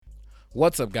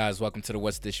What's up, guys? Welcome to the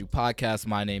What's the Issue podcast.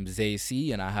 My name is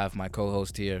AC, and I have my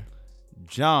co-host here.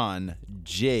 John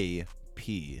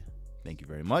J.P. Thank you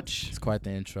very much. It's quite the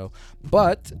intro.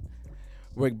 But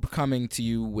we're coming to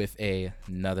you with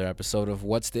another episode of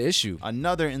What's the Issue.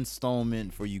 Another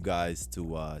installment for you guys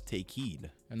to take heed.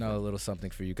 Another little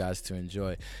something for you guys to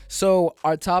enjoy. So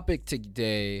our topic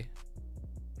today,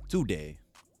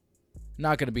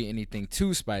 not going to be anything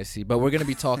too spicy, but we're going to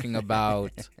be talking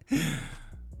about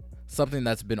something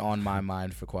that's been on my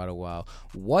mind for quite a while.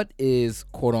 What is,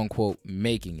 quote unquote,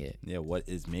 making it? Yeah, what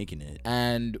is making it?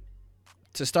 And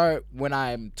to start, when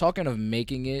I'm talking of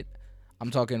making it,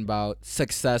 I'm talking about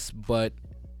success, but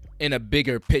in a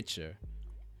bigger picture.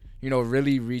 You know,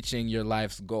 really reaching your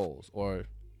life's goals, or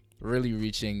really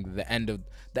reaching the end of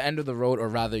the road, or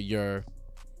rather your,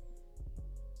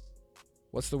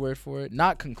 what's the word for it?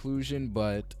 Not conclusion,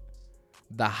 but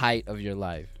the height of your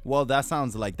life. Well, that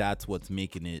sounds like that's what's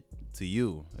making it to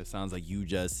you. It sounds like you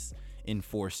just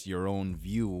enforce your own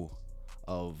view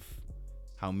of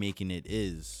how making it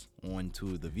is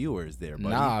onto the viewers there, buddy.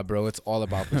 Nah, bro, it's all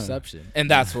about perception.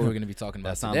 And that's what we're going to be talking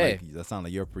about today. That sounds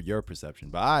like your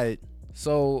perception. But all right.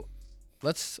 So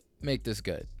let's make this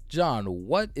good. John,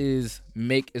 what is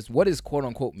quote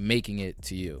unquote making it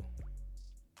to you?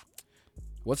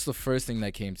 What's the first thing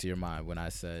that came to your mind when I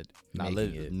said not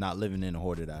living in a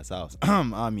hoarded ass house?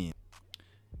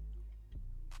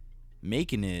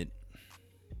 Making it.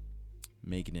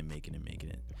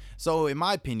 So in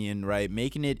my opinion, right,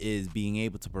 making it is being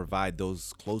able to provide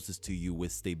those closest to you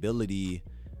with stability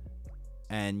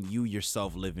and you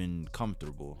yourself living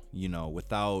comfortable, you know,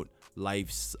 without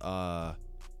life's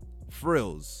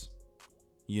frills,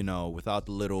 you know, without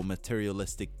the little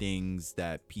materialistic things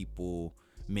that people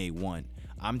may want.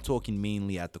 I'm talking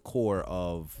mainly at the core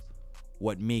of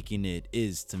what making it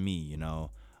is to me, you know.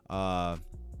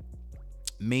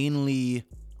 Mainly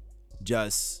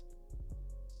just,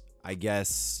 I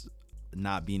guess,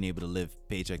 not being able to live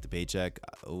paycheck to paycheck.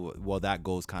 Well, that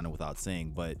goes kind of without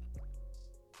saying, but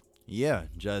yeah,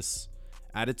 just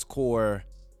at its core,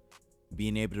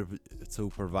 being able to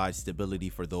provide stability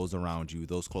for those around you,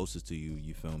 those closest to you,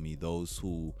 you feel me? Those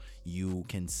who you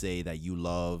can say that you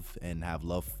love and have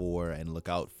love for and look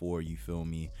out for, you feel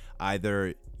me?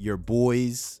 Either your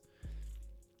boys,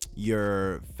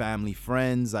 your family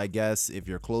friends, I guess, if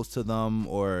you're close to them,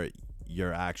 or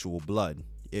your actual blood,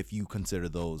 if you consider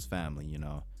those family, you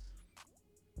know.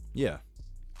 Yeah.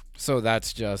 So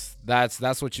that's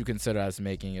what you consider as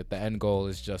making it. The end goal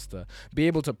is just to be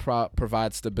able to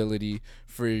provide stability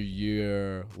for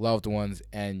your loved ones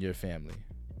and your family.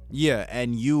 Yeah,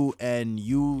 and you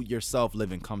yourself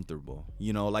living comfortable.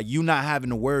 You know, like you not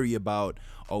having to worry about,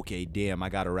 okay, damn, I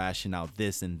got to ration out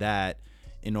this and that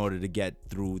in order to get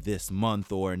through this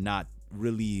month, or not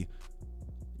really,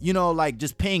 you know, like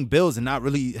just paying bills and not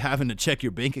really having to check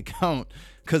your bank account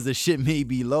because the shit may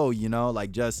be low, you know,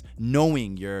 like just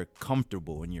knowing you're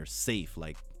comfortable and you're safe,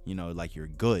 like, you know, like you're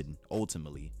good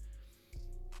ultimately.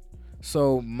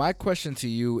 So my question to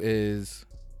you is,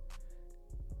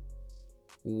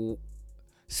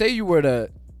 say you were to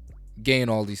gain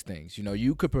all these things, you know,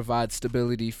 you could provide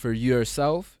stability for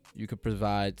yourself, you could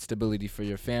provide stability for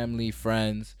your family,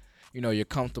 friends, you know, you're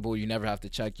comfortable, you never have to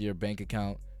check your bank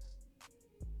account.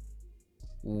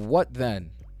 What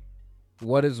then?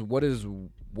 What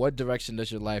direction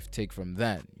does your life take from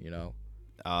then, you know?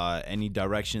 Any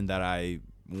direction that I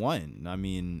want. I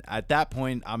mean, at that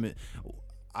point, I'm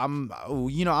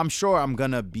sure I'm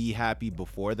gonna be happy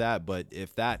before that, but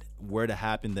if that were to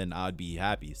happen, then I'd be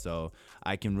happy. So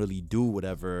I can really do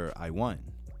whatever I want.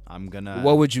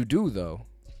 What would you do though?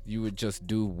 You would just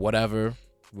do whatever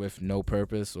with no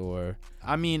purpose, or?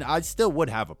 I mean, I still would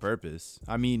have a purpose.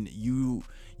 I mean, you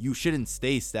shouldn't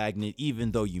stay stagnant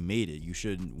even though you made it. You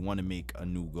should want to make a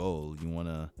new goal. You want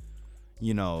to,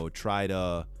 you know, try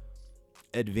to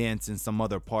advance in some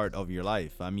other part of your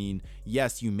life. I mean,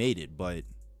 yes, you made it, but,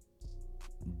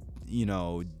 you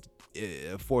know,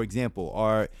 for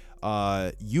example,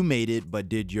 you made it, but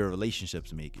did your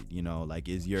relationships make it? You know, like,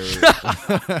 is your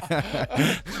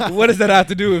what does that have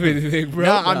to do with anything, bro?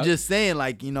 No, I'm just saying,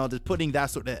 like, you know, just putting that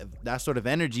sort of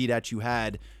energy that you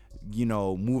had, you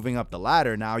know, moving up the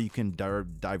ladder, now you can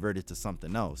divert it to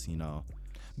something else, you know.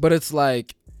 But it's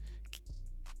like,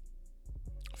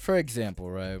 for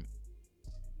example, right?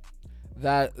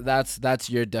 That's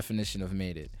your definition of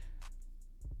made it.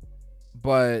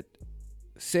 But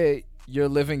say you're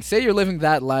living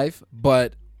that life,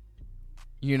 but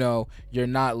you know, you're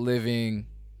not living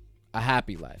a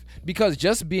happy life, because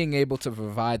just being able to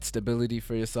provide stability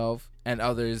for yourself and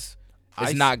others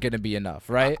is not going to be enough,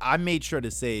 right? I made sure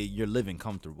to say you're living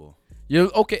comfortable. You're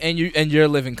okay, and you're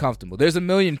living comfortable. There's a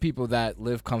million people that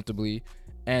live comfortably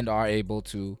and are able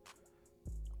to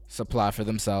supply for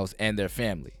themselves and their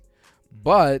family.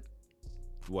 But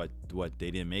What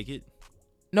they didn't make it?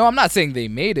 no, I'm not saying they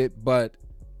made it, but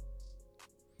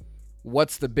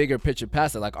what's the bigger picture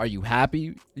past it? Like, are you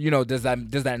happy? Does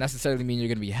that necessarily mean you're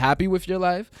gonna be happy with your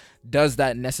life? Does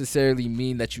that necessarily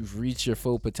mean that you've reached your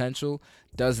full potential?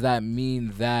 Does that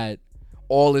mean that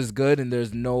all is good and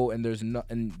there's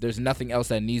nothing else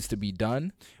that needs to be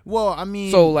done? Well, I mean,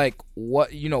 So like,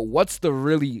 what's the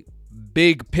really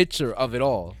big picture of it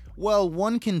all? well,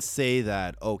 one can say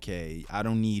that, okay, I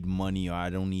don't need money or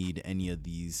I don't need any of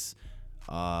these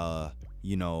life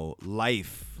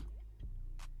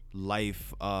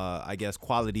I guess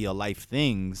quality of life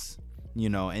things,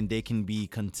 and they can be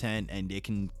content and they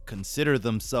can consider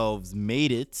themselves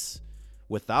made it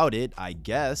without it, I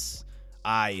guess.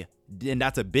 And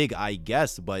that's a big I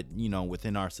guess, but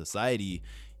within our society,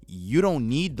 you don't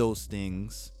need those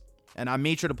things. And I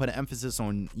made sure to put an emphasis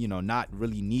on, not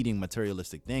really needing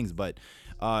materialistic things, but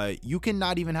you can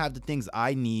not even have the things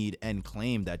I need and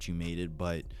claim that you made it.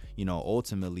 But,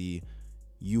 ultimately,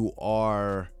 you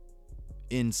are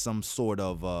in some sort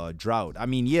of drought.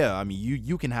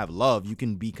 You can have love. You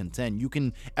can be content. You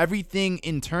can everything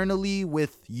internally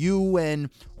with you and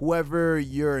whoever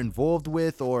you're involved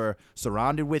with or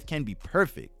surrounded with can be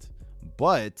perfect.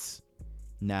 But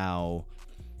now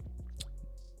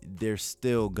there's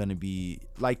still gonna be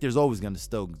there's always gonna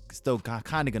still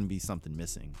kind of gonna be something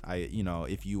missing.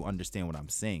 If you understand what I'm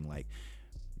saying,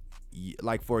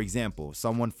 like for example,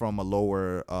 someone from a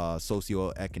lower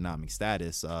socioeconomic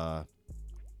status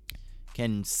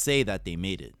can say that they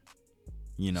made it.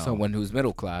 Someone who's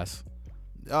middle class.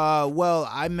 Well,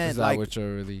 I meant Is that what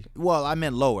you're really? Well, I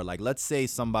meant lower. Like, let's say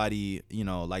somebody,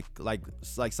 like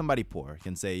somebody poor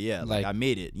can say, yeah, like I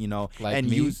made it, Like and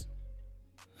me? use.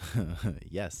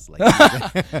 Yes,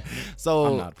 so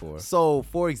I'm not poor. So,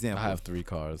 for example, I have 3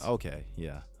 cars. Okay,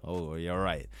 yeah. Oh, you're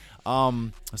right.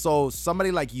 So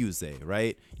somebody like you, say,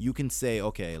 right? You can say,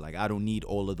 okay, like I don't need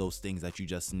all of those things that you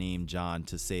just named, John,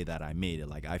 to say that I made it.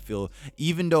 Like I feel,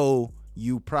 even though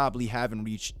you probably haven't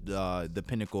reached the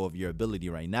pinnacle of your ability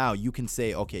right now, you can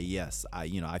say, okay, yes,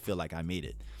 I feel like I made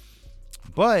it.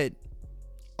 But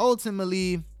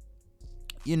ultimately,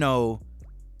 you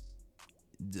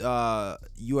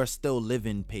are still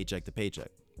living paycheck to paycheck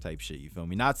type shit. You feel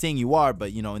me? Not saying you are, but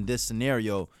in this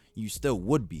scenario, you still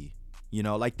would be.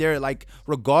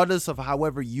 Regardless of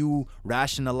however you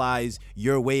rationalize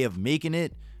your way of making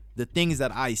it, the things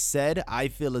that I said, I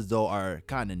feel as though are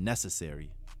kind of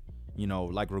necessary.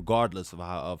 Regardless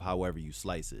of however you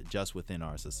slice it, just within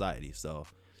our society. So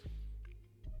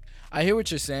I hear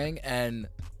what you're saying, and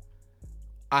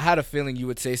I had a feeling you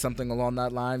would say something along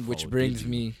that line, which brings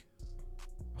me.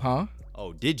 Huh?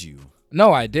 Oh, did you?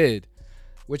 No, I did.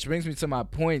 Which brings me to my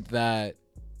point that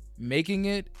making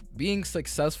it, being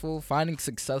successful, finding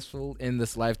successful in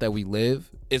this life that we live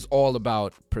is all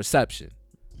about perception.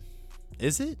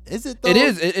 Is it? Is it though? It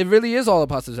is. It really is all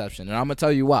about perception, and I'm going to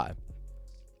tell you why.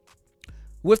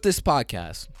 With this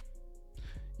podcast,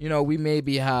 we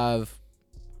maybe have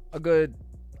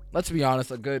let's be honest,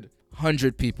 a good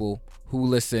 100 people who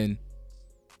listen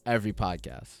every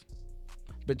podcast.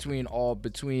 Between all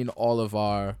of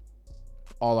our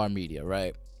media,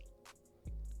 right?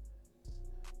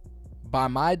 By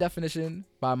my definition,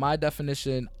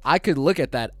 I could look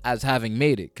at that as having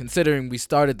made it, considering we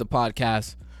started the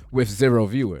podcast with 0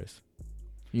 viewers.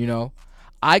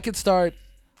 I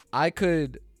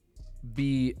could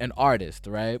be an artist,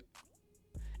 right?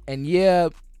 And yeah,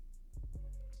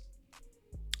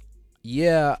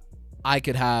 I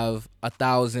could have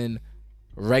 1,000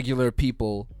 regular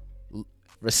people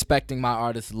respecting my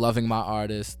artist, loving my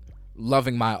artist,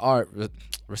 loving my art,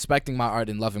 respecting my art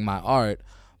and loving my art.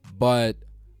 But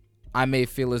I may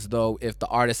feel as though if the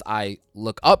artists I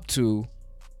look up to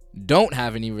don't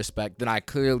have any respect, then I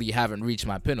clearly haven't reached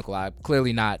my pinnacle. I'm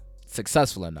clearly not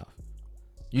successful enough.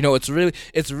 It's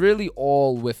really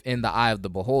all within the eye of the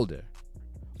beholder.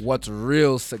 What's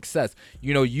real success?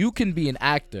 You can be an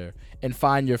actor and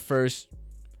find your first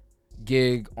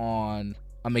gig on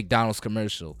a McDonald's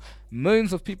commercial.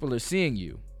 Millions of people are seeing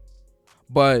you,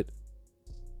 but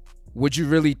would you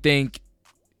really think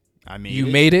you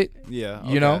made it? Yeah,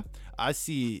 okay. I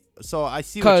see. So I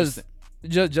see. Because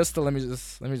let me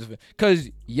just because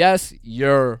yes,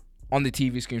 you're on the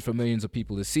TV screen for millions of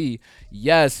people to see.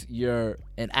 Yes, you're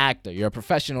an actor. You're a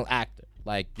professional actor.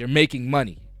 Like, you're making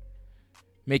money,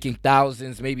 making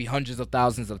thousands, maybe hundreds of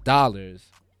thousands of dollars.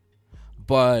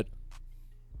 But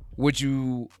would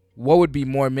you what would be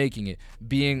more making it?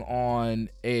 Being on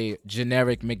a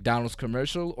generic McDonald's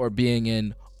commercial or being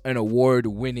in an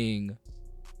award-winning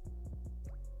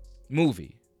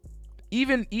movie?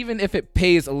 Even if it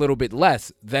pays a little bit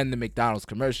less than the McDonald's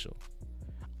commercial.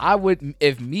 I would,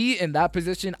 if me in that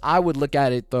position, I would look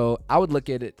at it though. I would look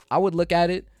at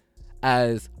it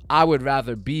as I would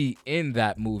rather be in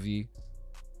that movie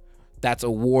that's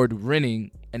award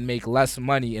winning and make less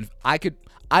money, and I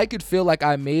could feel like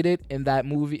I made it in that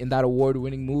movie, in that award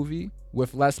winning movie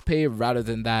with less pay rather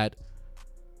than that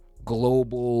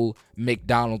global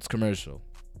McDonald's commercial.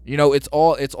 You know, it's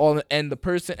all, and the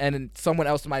person, and someone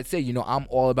else might say, you know, I'm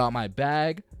all about my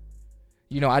bag.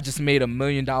 You know, I just made $1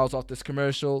 million off this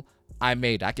commercial. I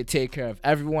could take care of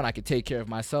everyone. I could take care of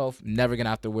myself. Never gonna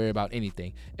have to worry about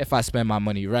anything if I spend my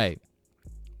money right.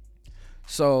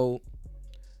 So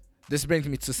this brings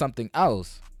me to something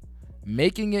else.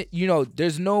 Making it, you know,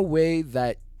 there's no way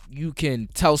that you can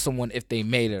tell someone if they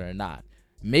made it or not.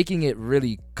 Making it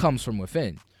really comes from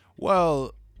within.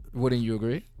 Well, wouldn't you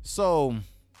agree? So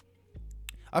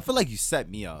I feel like you set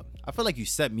me up. I feel like you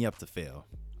set me up to fail.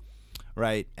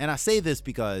 Right? And I say this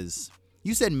because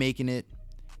you said making it,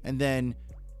 and then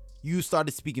you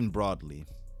started speaking broadly,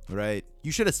 right?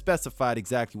 You should have specified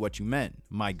exactly what you meant,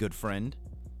 my good friend.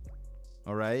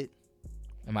 All right?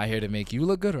 Am I here to make you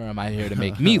look good, or am I here to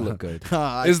make me look good?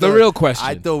 Is the real question.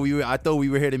 I thought we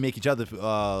were here to make each other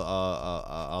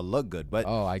look good, but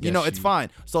I guess you know, it's fine.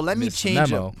 So let me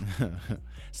change memo. up.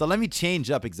 So let me change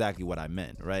up exactly what I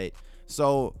meant, right?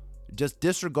 So just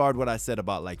disregard what I said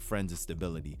about like friends and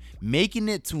stability. Making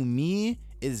it to me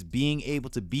is being able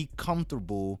to be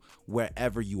comfortable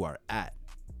wherever you are at.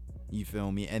 You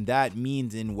feel me? And that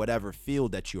means in whatever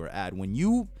field that you are at. When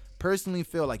you personally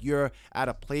feel like you're at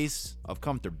a place of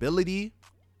comfortability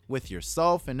with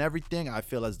yourself and everything, I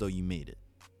feel as though you made it.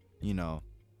 You know?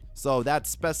 So that's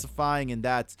specifying, and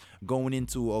that's going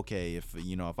into, okay, if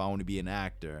I want to be an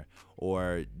actor,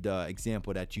 or the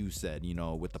example that you said, you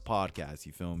know, with the podcast,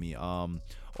 you feel me?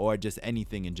 Or just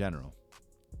anything in general.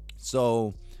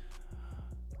 So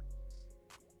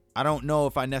I don't know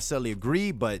if I necessarily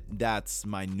agree, but that's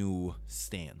my new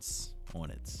stance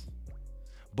on it.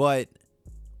 But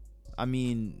I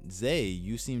mean, Zay,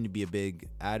 you seem to be a big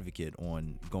advocate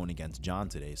on going against John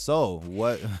today. So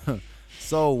what?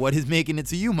 So what is making it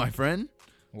to you, my friend?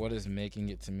 What is making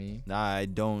it to me? I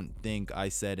don't think I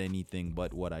said anything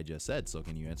but what I just said. So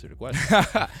can you answer the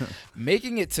question?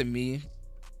 Making it to me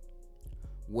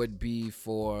would be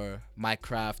for my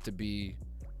craft to be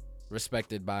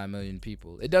respected by 1 million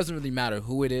people. It doesn't really matter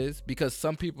who it is, because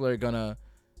some people are gonna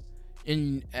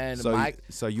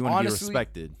so you want to be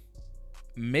respected.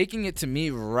 Making it to me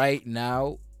right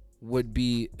now would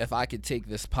be if I could take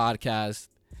this podcast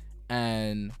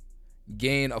and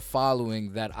gain a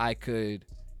following that I could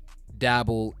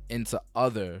dabble into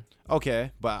other.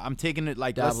 Okay, but I'm taking it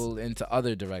like into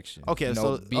other directions. Okay, you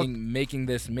know, so making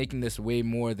this way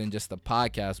more than just a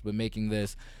podcast, but making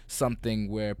this something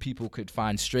where people could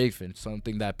find strength in,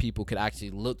 something that people could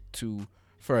actually look to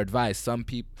for advice.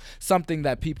 Something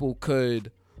that people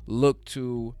could look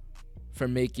to for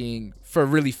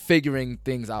really figuring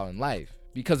things out in life,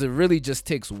 because it really just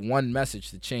takes one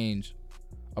message to change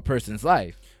a person's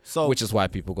life. So, which is why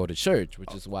people go to church,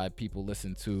 which is why people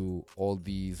listen to all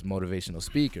these motivational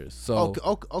speakers. So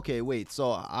okay, wait.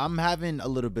 So I'm having a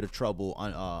little bit of trouble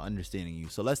understanding you.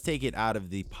 So let's take it out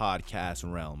of the podcast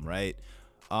realm, right?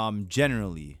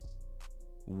 Generally,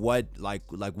 what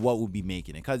what would be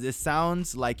making it? Because it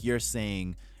sounds like you're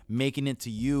saying making it to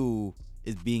you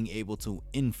is being able to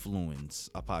influence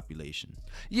a population.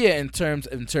 Yeah, in terms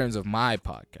of my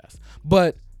podcast,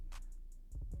 but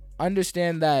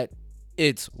understand that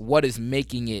it's what is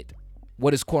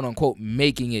quote unquote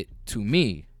making it to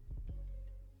me.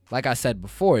 Like I said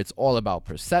before, it's all about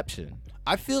perception.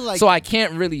 I feel like, so I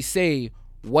can't really say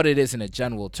what it is in a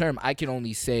general term. I can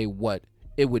only say what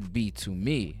it would be to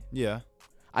me. Yeah.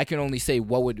 I can only say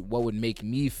what would make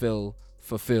me feel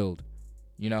fulfilled.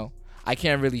 You know? I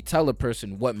can't really tell a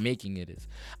person what making it is.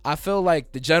 I feel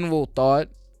like the general thought,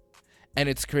 and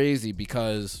it's crazy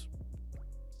because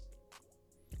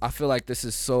I feel like this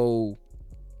is so,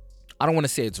 I don't want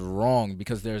to say it's wrong,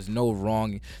 because there's no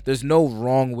wrong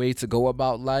way to go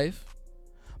about life,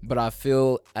 but I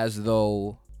feel as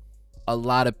though a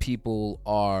lot of people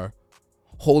are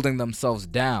holding themselves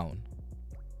down.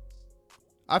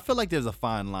 I feel like there's a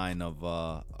fine line of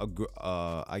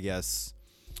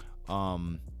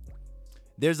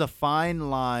there's a fine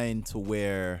line to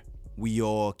where we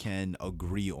all can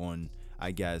agree on,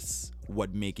 I guess,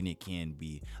 what making it can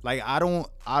be. Like I don't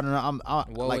know. What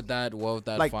like, would that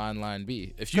like, fine line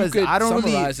be? If you 'cause could I don't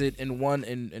really- summarize it in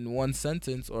one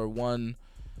sentence or one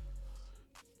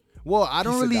well, I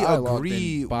don't piece of really dialogue,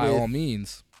 agree then by with all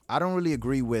means. I don't really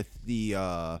agree with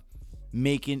the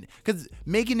making, because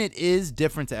making it is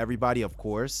different to everybody, of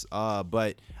course.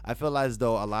 But I feel as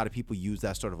though a lot of people use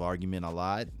that sort of argument a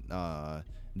lot.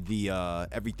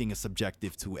 Everything is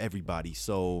subjective to everybody,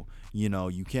 so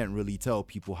you can't really tell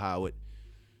people how it.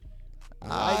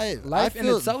 Life in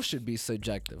itself should be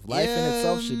subjective. Life in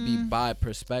itself should be by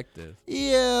perspective.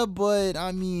 Yeah, but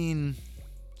I mean,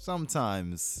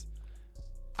 sometimes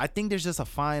I think there's just a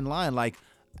fine line. Like,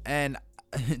 and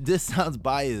this sounds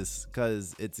biased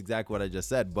because it's exactly what I just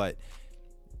said, but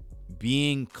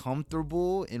being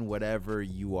comfortable in whatever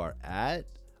you are at,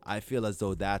 I feel as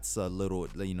though that's a little,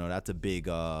 that's a big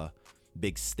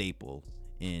staple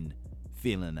in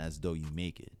feeling as though you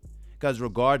make it. Because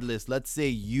regardless, let's say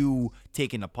you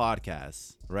taking a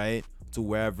podcast, right, to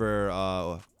wherever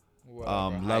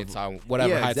heights I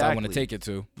want to take it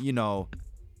to.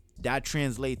 That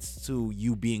translates to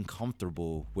you being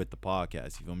comfortable with the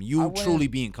podcast. You feel me? You truly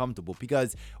being comfortable,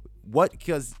 because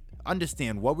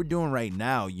understand what we're doing right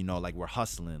now. Like we're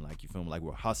hustling. Like, you feel me? Like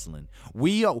we're hustling.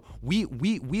 We are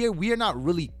not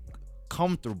really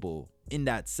comfortable in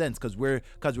that sense, because right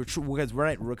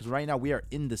now we are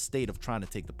in the state of trying to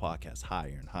take the podcast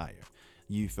higher and higher.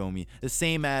 You feel me? The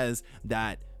same as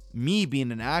that, me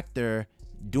being an actor,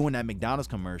 doing that McDonald's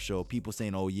commercial, people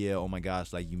saying, oh yeah, oh my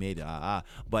gosh, like you made it,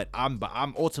 but I'm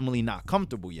ultimately not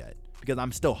comfortable yet, because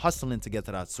I'm still hustling to get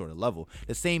to that sort of level.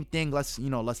 The same thing, let's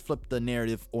flip the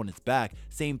narrative on its back.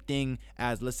 Same thing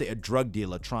as, let's say, a drug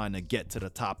dealer trying to get to the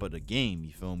top of the game.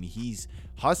 You feel me? He's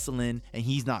hustling and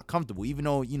he's not comfortable, even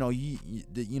though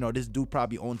this dude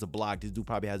probably owns a block, this dude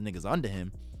probably has niggas under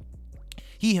him.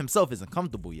 He himself isn't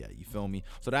comfortable yet. You feel me?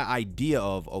 So that idea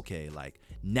of, okay, like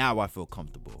now I feel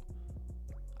comfortable,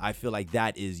 I feel like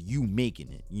that is you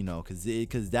making it,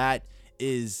 because that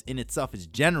is in itself is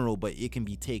general, but it can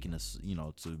be taken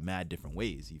to mad different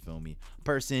ways. You feel me?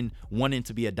 Person wanting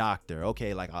to be a doctor,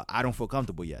 okay, like I don't feel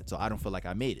comfortable yet, so I don't feel like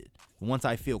I made it. Once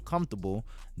I feel comfortable,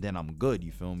 then I'm good.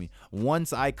 You feel me?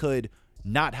 Once I could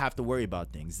not have to worry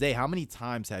about things. Zay, how many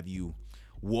times have you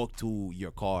walked to your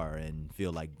car and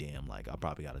feel like, damn, like I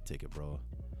probably got a ticket, bro?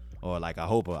 Or like I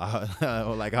hope I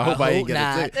ain't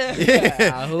get a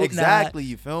ticket. I hope exactly. not.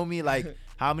 You feel me? Like,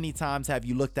 how many times have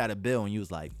you looked at a bill and you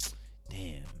was like,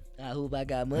 damn, I hope I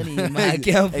got money in my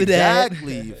account for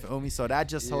exactly. that. You feel me? So that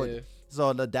just Yeah.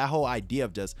 that whole idea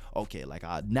of just, okay, like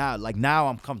now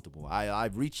I'm comfortable.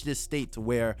 I've reached this state to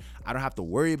where I don't have to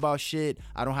worry about shit.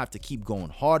 I don't have to keep going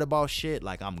hard about shit.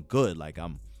 Like I'm good. Like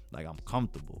I'm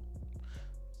comfortable.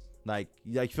 Like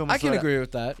you feel me? I can agree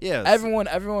with that. Yes.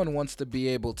 Everyone wants to be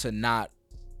able to not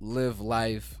live a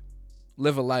life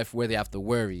where they have to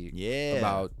worry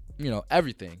about,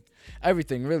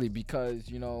 everything really,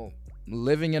 because,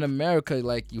 living in America,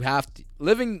 like you have to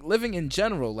living in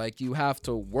general, like you have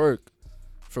to work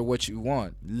for what you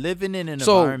want. Living in an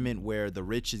environment where the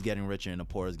rich is getting richer and the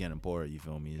poor is getting poorer. You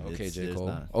feel me? Okay, J.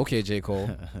 Cole. Okay, J. Cole.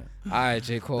 All right,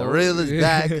 J. Cole. The real is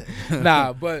back.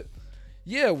 Nah, but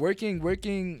yeah,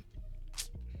 working.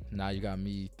 Now you got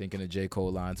me thinking of J.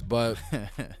 Cole lines, but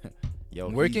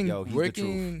living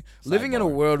in a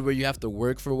world where you have to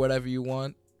work for whatever you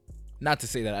want. Not to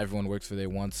say that everyone works for their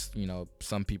wants.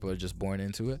 Some people are just born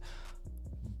into it,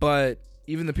 but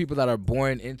even the people that are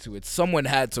born into it, someone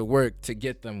had to work to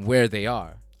get them where they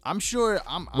are. I'm sure.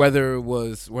 Whether it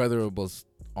was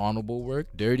honorable work,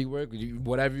 dirty work,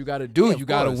 whatever you got to do, you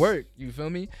got to work. You feel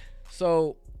me?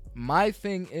 So my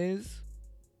thing is,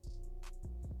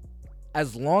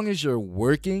 as long as you're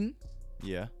working,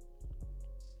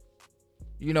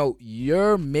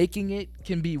 you're making it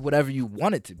can be whatever you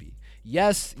want it to be.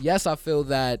 Yes, I feel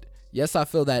that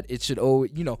it should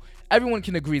everyone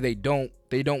can agree they don't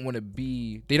want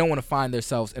to find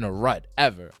themselves in a rut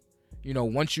ever.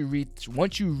 Once you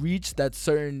reach that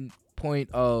certain point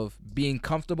of being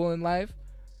comfortable in life,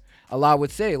 Allah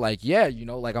would say, like, yeah,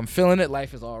 like I'm feeling it,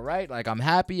 life is all right, like I'm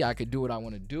happy, I could do what I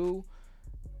want to do,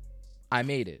 I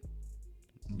made it.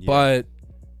 But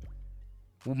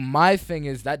my thing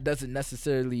is that doesn't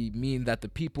necessarily mean that the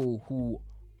people who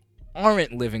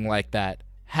aren't living like that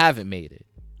haven't made it.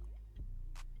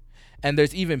 And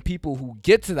there's even people who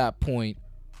get to that point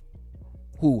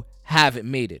who haven't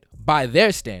made it by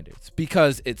their standards,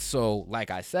 because it's so, like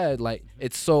I said, like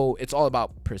it's all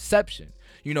about perception.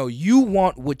 You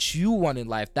want what you want in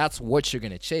life. That's what you're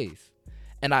going to chase.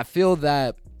 And I feel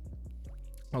that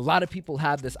a lot of people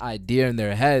have this idea in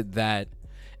their head that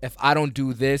if I don't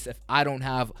do this, if I don't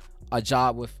have a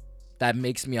job with that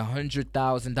makes me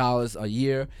 $100,000 a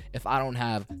year if I don't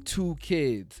have 2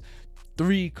 kids,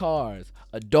 3 cars,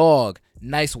 a dog,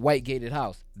 nice white gated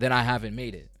house, then I haven't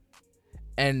made it.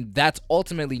 And that's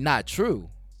ultimately not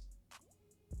true.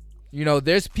 You know,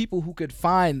 there's people who could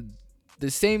find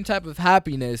the same type of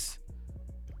happiness.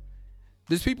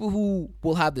 There's people who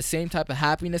will have the same type of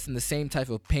happiness and the same type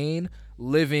of pain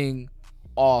living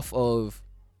off of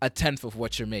a tenth of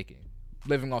what you're making.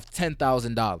 Living off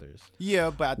 $10,000. Yeah,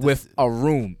 but with a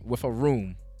room,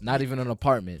 not even an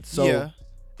apartment. So yeah.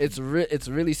 it's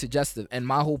really suggestive. And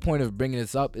my whole point of bringing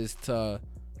this up is to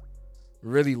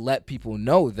really let people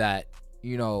know that,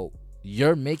 you know,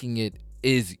 you're making it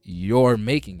is you're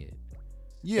making it.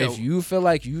 Yeah. If you feel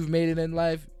like you've made it in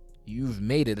life, you've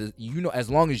made it. You know,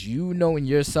 as long as you know in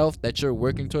yourself that you're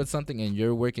working towards something and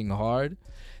you're working hard,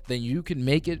 then you can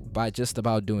make it by just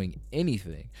about doing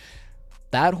anything.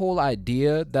 That whole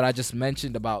idea that I just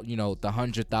mentioned about, you know, the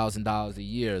 $100,000 a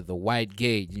year, the white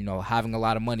gate, you know, having a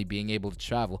lot of money, being able to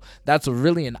travel, that's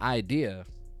really an idea.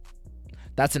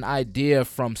 That's an idea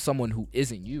from someone who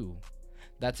isn't you.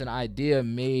 That's an idea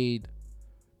made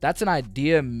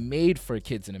for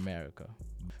kids in America.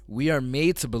 We are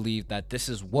made to believe that this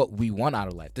is what we want out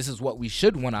of life. This is what we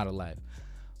should want out of life.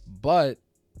 But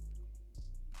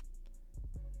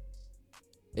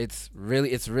it's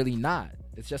really not.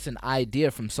 It's just an idea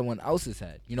from someone else's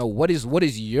head. You know, what is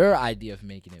your idea of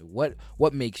making it?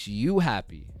 What makes you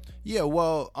happy? Yeah,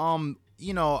 well,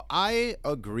 you know, I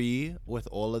agree with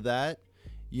all of that,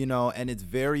 you know, and it's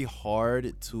very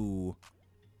hard to,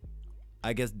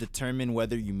 I guess, determine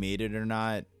whether you made it or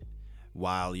not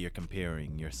while you're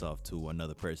comparing yourself to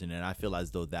another person. And I feel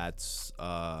as though that's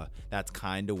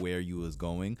kind of where you was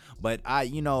going. But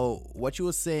you know, what you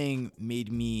were saying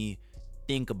made me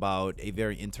think about a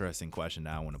very interesting question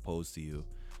that I want to pose to you.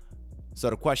 So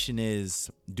the question is,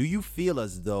 do you feel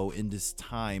as though in this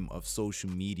time of social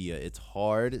media, it's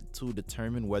hard to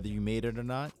determine whether you made it or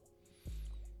not?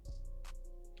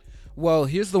 Well,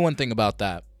 here's the one thing about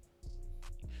that.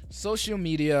 Social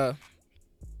media,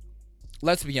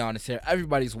 let's be honest here,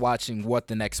 everybody's watching what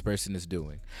the next person is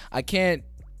doing. I can't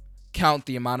count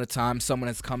the amount of times someone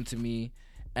has come to me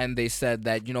and they said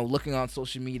that, you know, looking on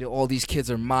social media, all these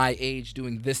kids are my age,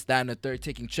 doing this, that, and the third,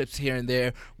 taking trips here and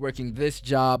there, working this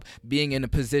job, being in a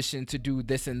position to do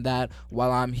this and that while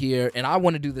I'm here. And I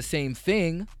want to do the same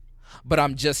thing, but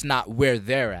I'm just not where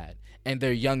they're at. And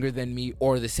they're younger than me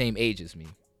or the same age as me.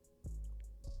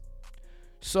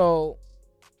 So,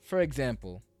 for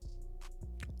example,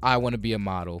 I want to be a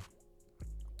model.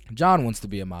 John wants to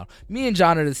be a model. Me and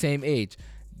John are the same age.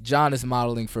 John is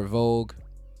modeling for Vogue,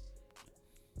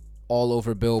 all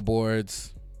over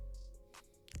billboards.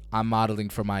 I'm modeling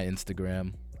for my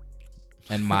Instagram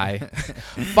and my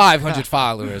 500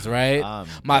 followers, right?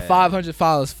 My 500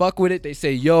 followers fuck with it. They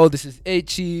say, yo, this is it,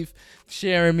 Chief.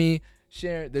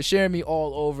 They're sharing me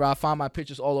all over. I find my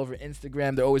pictures all over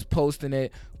Instagram. They're always posting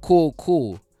it.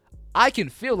 Cool. I can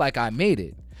feel like I made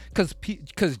it.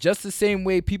 Because just the same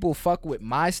way people fuck with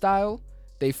my style,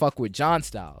 they fuck with John's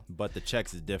style. But the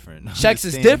checks is different. Checks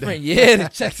is different. Yeah, the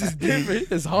checks is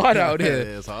different. It's hard out here.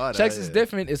 It's hard. Checks is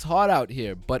different. It's hard out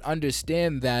here. But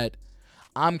understand that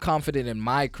I'm confident in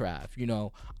my craft. You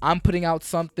know,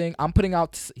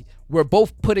 we're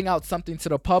both putting out something to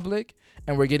the public,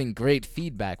 and we're getting great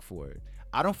feedback for it.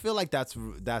 I don't feel like that's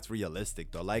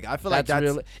realistic though. Like I feel like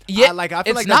that's yeah. I feel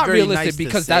it's like not that's very realistic nice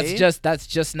because that's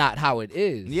just not how it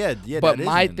is. Yeah. But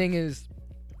my thing is,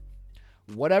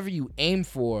 whatever you aim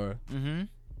for,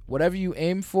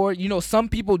 you know, some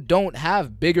people don't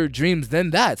have bigger dreams than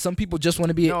that. Some people just want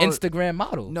to be an Instagram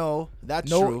model. No, that's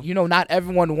true. You know, not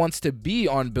everyone wants to be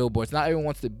on billboards. Not everyone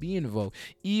wants to be in Vogue.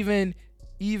 Even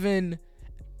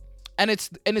and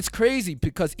it's crazy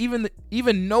because even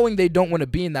knowing they don't want to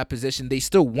be in that position, they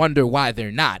still wonder why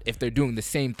they're not if they're doing the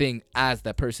same thing as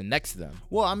that person next to them.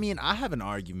 Well, I mean, I have an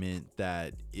argument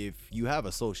that if you have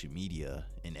a social media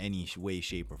in any way,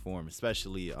 shape, or form,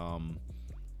 especially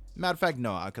matter of fact,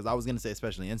 no, because I was gonna say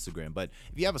especially Instagram, but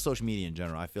if you have a social media in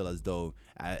general, I feel as though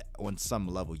on some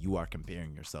level you are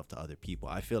comparing yourself to other people.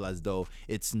 I feel as though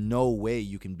it's no way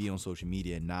you can be on social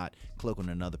media and not click on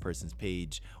another person's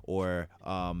page or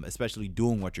especially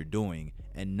doing what you're doing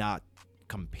and not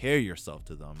compare yourself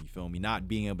to them. You feel me? Not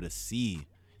being able to see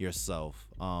yourself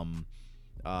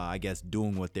I guess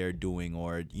doing what they're doing,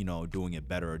 or you know, doing it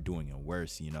better or doing it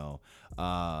worse. You know,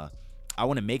 I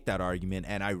want to make that argument,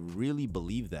 and I really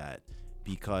believe that,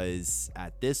 because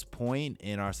at this point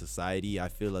in our society, I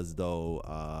feel as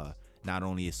though not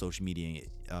only is social media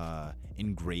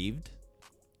engraved,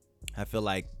 I feel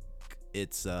like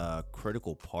it's a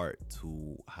critical part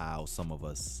to how some of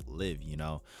us live,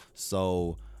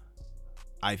 So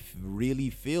really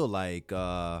feel like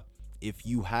if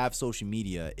you have social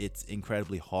media, it's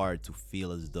incredibly hard to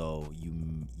feel as though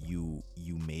you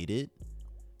made it.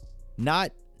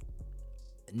 Not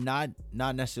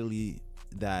necessarily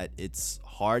that it's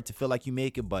hard to feel like you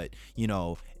make it, but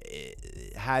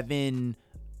having,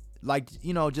 like,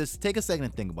 just take a second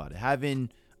and think about it. Having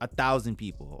 1,000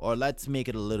 people, or let's make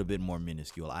it a little bit more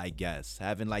minuscule, I guess,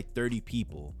 having like 30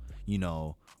 people,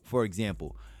 for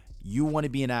example, you want to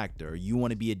be an actor, you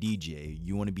want to be a DJ,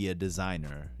 you want to be a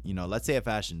designer, let's say a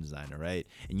fashion designer, right?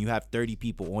 And you have 30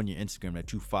 people on your Instagram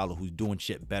that you follow who's doing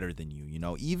shit better than you,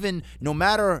 even no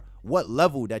matter what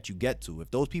level that you get to, if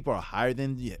those people are higher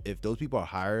than you,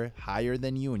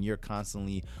 and you're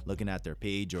constantly looking at their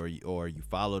page, or you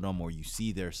follow them, or you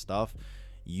see their stuff,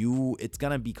 it's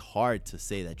gonna be hard to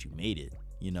say that you made it,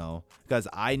 because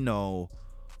I know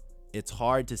it's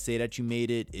hard to say that you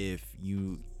made it if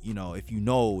you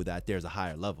know that there's a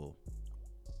higher level.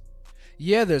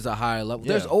 Yeah, there's a higher level.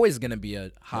 Yeah. There's always gonna be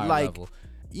a higher level.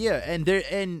 Yeah,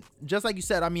 and just like you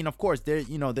said, I mean, of course, there's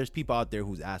people out there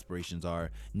whose aspirations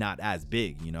are not as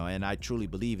big, and I truly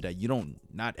believe that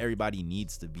not everybody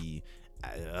needs to be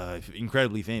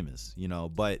incredibly famous,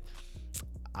 but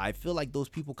I feel like those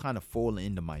people kind of fall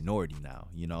into minority now,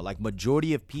 like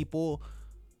majority of people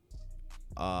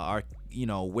are,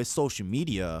 with social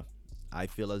media, I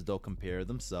feel as though compare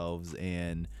themselves,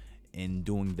 and in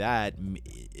doing that,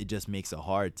 it just makes it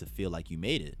hard to feel like you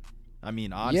made it. I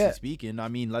mean, honestly speaking,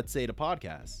 let's say the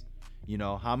podcast,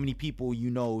 how many people,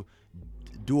 do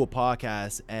a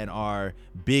podcast and are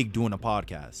big doing a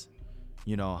podcast?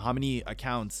 How many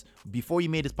accounts before you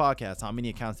made this podcast, how many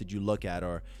accounts did you look at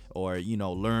or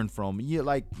learn from?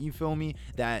 You feel me?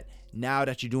 That now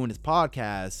that you're doing this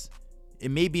podcast, it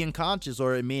may be unconscious,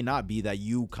 or it may not be, that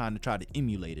you kind of try to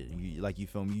emulate it. You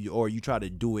feel me? Or you try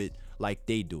to do it like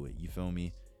they do it. You feel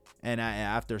me? And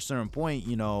after a certain point,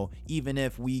 even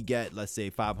if we get, let's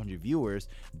say, 500 viewers,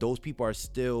 those people are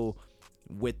still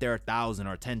with their 1,000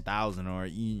 or 10,000 or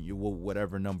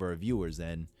whatever number of viewers.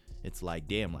 And it's like,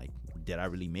 damn, like, did I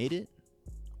really made it?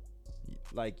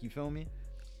 Like, you feel me?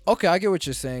 Okay, I get what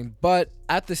you're saying. But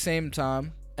at the same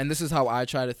time, and this is how I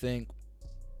try to think,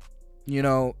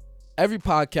 every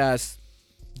podcast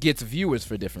gets viewers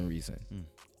for different reasons.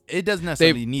 It doesn't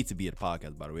necessarily need to be a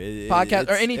podcast, by the way. Podcast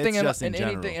or anything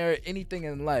anything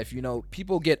in life.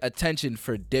 People get attention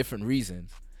for different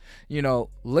reasons.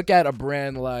 Look at a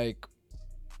brand like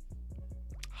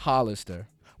Hollister,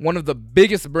 one of the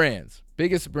biggest brands.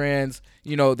 There's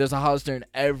a Hollister in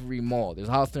every mall.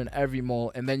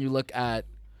 And then you look at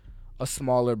a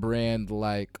smaller brand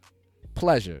like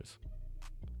Pleasures.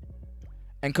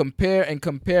 And compare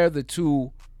the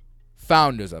two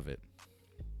founders of it.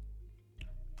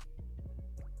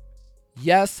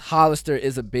 Yes, Hollister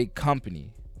is a big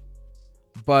company,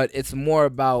 but it's more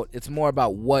about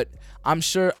what I'm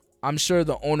sure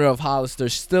the owner of Hollister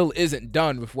still isn't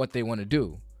done with what they want to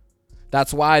do.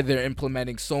 That's why they're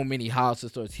implementing so many Hollister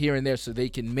stores here and there, so they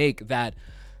can make that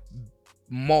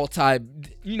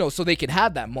so they can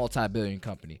have that multi-billion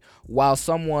company. While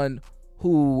someone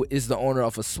who is the owner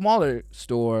of a smaller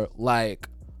store like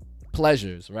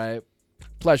Pleasures, right?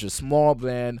 Pleasures, small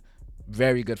brand,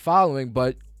 very good following,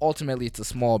 but ultimately it's a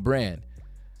small brand.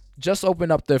 Just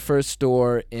opened up their first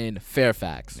store in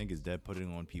Fairfax. Niggas dead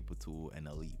putting on people to an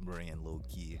elite brand, low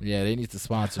key. Yeah, they need to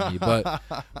sponsor me, but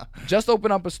just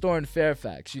open up a store in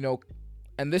Fairfax,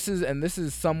 and this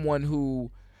is someone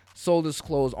who sold his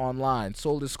clothes online,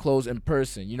 sold his clothes in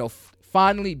person,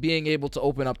 finally being able to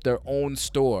open up their own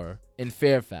store in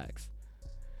Fairfax.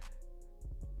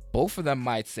 Both of them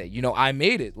might say, I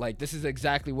made it. Like, this is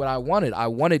exactly what I wanted. I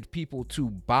wanted people to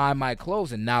buy my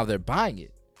clothes, and now they're buying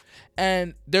it.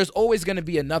 And there's always going to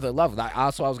be another level. I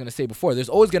was going to say before, there's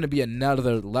always going to be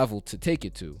another level to take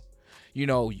it to.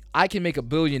 I can make $1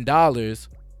 billion.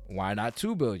 Why not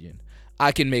 $2 billion?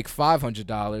 I can make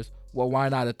 $500. Well, why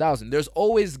not 1,000? There's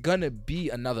always going to be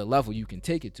another level you can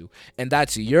take it to. And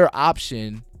that's your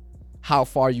option, how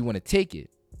far you want to take it.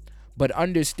 But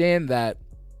understand that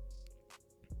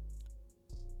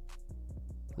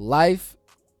life,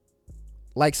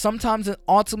 like, sometimes,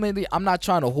 ultimately, I'm not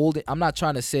trying to hold it. I'm not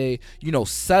trying to say,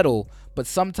 settle. But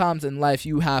sometimes in life,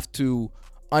 you have to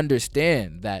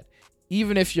understand that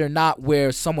even if you're not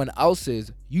where someone else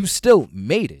is, you still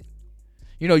made it.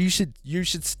 You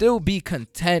should still be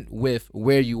content with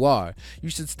where you are. You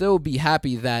should still be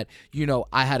happy that,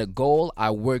 I had a goal,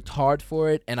 I worked hard for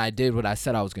it, and I did what I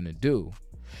said I was going to do.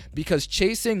 Because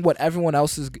chasing what everyone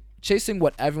else is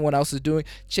doing,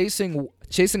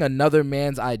 chasing another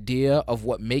man's idea of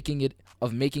what making it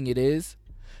is,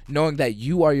 knowing that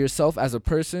you are yourself as a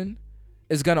person,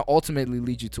 is going to ultimately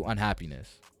lead you to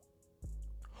unhappiness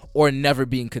or never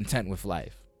being content with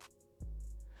life.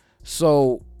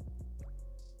 So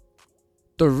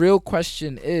the real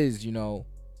question is,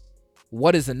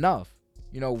 what is enough?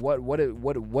 What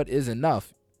is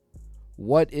enough?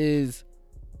 What is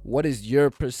your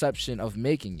perception of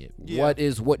making it? Yeah.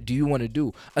 What do you want to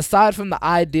do? Aside from the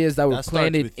ideas that were That starts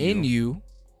planted with in you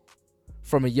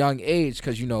from a young age,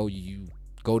 because you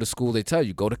go to school, they tell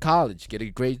you, go to college, get a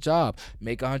great job,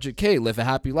 make $100K, live a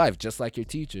happy life, just like your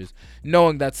teachers,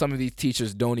 knowing that some of these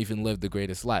teachers don't even live the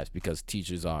greatest lives because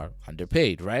teachers are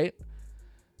underpaid, right?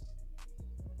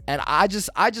 And I just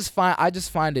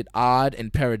find it odd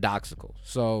and paradoxical.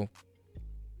 So,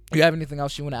 you have anything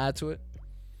else you want to add to it?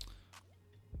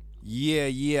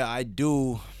 Yeah, I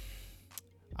do.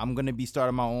 I'm gonna be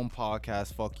starting my own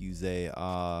podcast. Fuck you, Zay.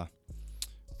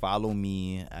 Follow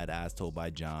me at As Told by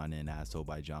John and As Told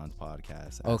by John's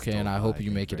podcast. Okay, and I hope you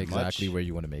Thank make it very exactly much. where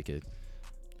you want to make it.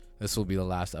 This will be the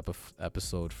last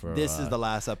episode for. This is the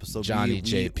last episode. Johnny we,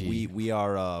 JP. We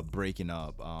are breaking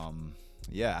up.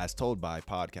 Yeah, As Told by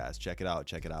podcast. Check it out.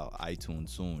 iTunes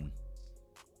soon.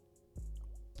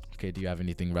 Okay, do you have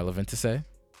anything relevant to say?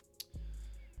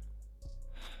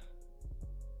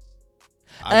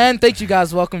 And thank you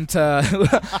guys. Welcome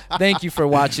to. Thank you for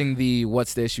watching the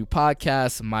What's the Issue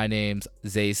podcast. My name's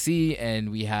Zay C, and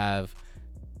we have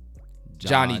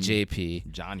Johnny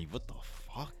JP. Johnny, what the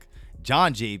fuck?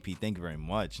 John JP. Thank you very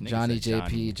much. Nigga Johnny said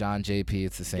JP, John JP.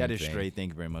 It's the same Get it thing. straight.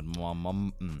 Thank you very much.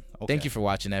 Okay. Thank you for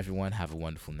watching, everyone. Have a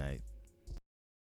wonderful night.